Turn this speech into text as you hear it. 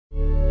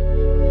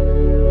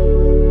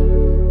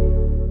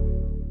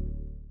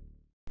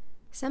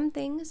Some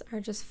things are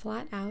just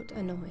flat out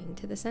annoying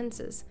to the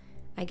senses.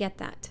 I get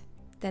that.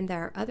 Then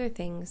there are other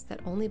things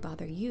that only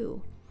bother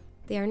you.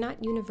 They are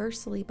not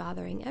universally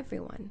bothering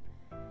everyone.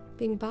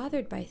 Being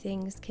bothered by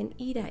things can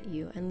eat at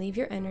you and leave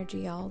your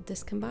energy all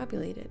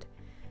discombobulated.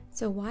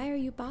 So why are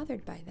you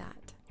bothered by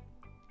that?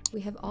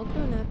 We have all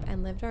grown up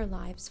and lived our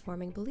lives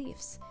forming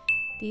beliefs.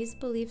 These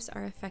beliefs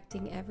are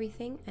affecting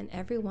everything and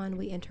everyone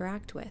we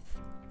interact with.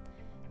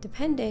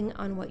 Depending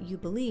on what you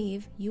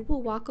believe, you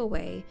will walk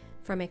away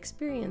from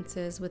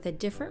experiences with a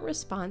different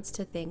response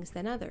to things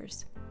than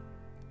others.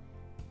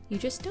 You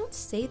just don't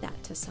say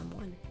that to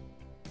someone.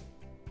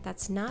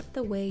 That's not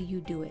the way you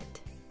do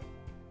it.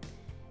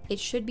 It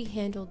should be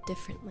handled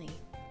differently.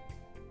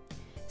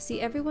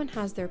 See, everyone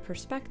has their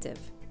perspective,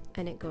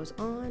 and it goes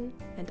on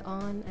and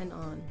on and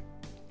on.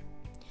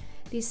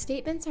 These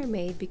statements are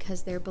made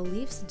because their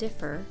beliefs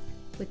differ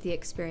with the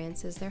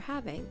experiences they're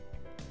having.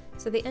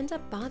 So they end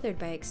up bothered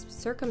by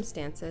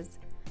circumstances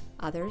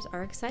others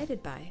are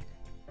excited by.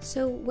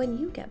 So when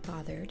you get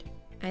bothered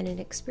and an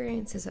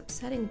experience is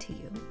upsetting to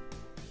you,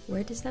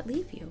 where does that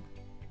leave you?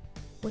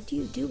 What do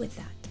you do with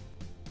that?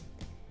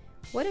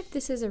 What if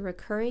this is a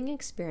recurring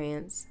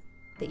experience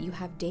that you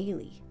have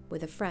daily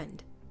with a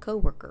friend,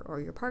 coworker, or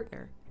your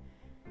partner?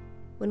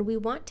 When we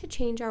want to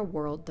change our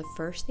world, the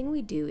first thing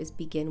we do is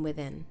begin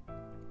within.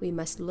 We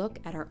must look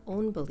at our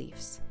own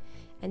beliefs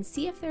and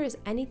see if there is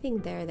anything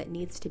there that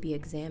needs to be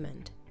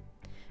examined.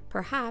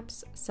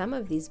 Perhaps some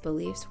of these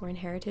beliefs were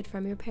inherited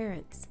from your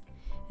parents,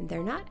 and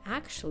they're not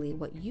actually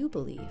what you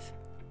believe.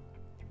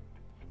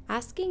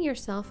 Asking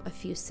yourself a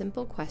few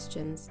simple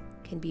questions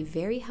can be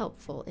very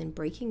helpful in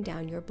breaking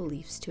down your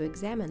beliefs to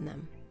examine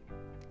them.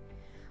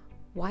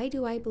 Why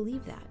do I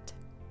believe that?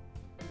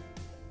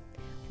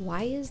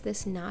 Why is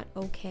this not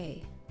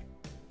okay?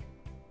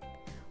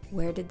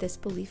 Where did this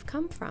belief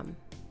come from?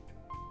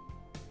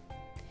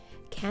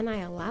 Can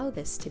I allow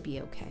this to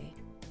be okay?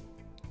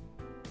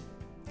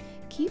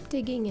 Keep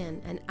digging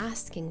in and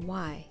asking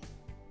why,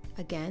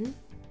 again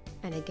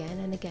and again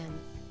and again,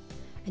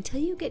 until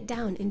you get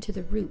down into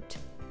the root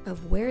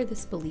of where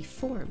this belief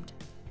formed.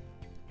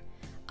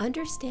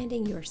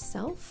 Understanding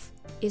yourself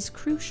is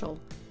crucial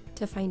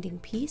to finding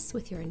peace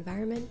with your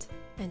environment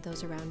and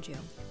those around you.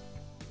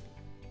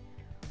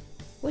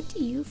 What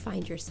do you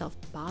find yourself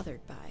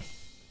bothered by?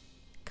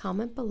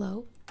 Comment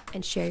below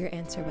and share your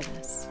answer with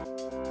us.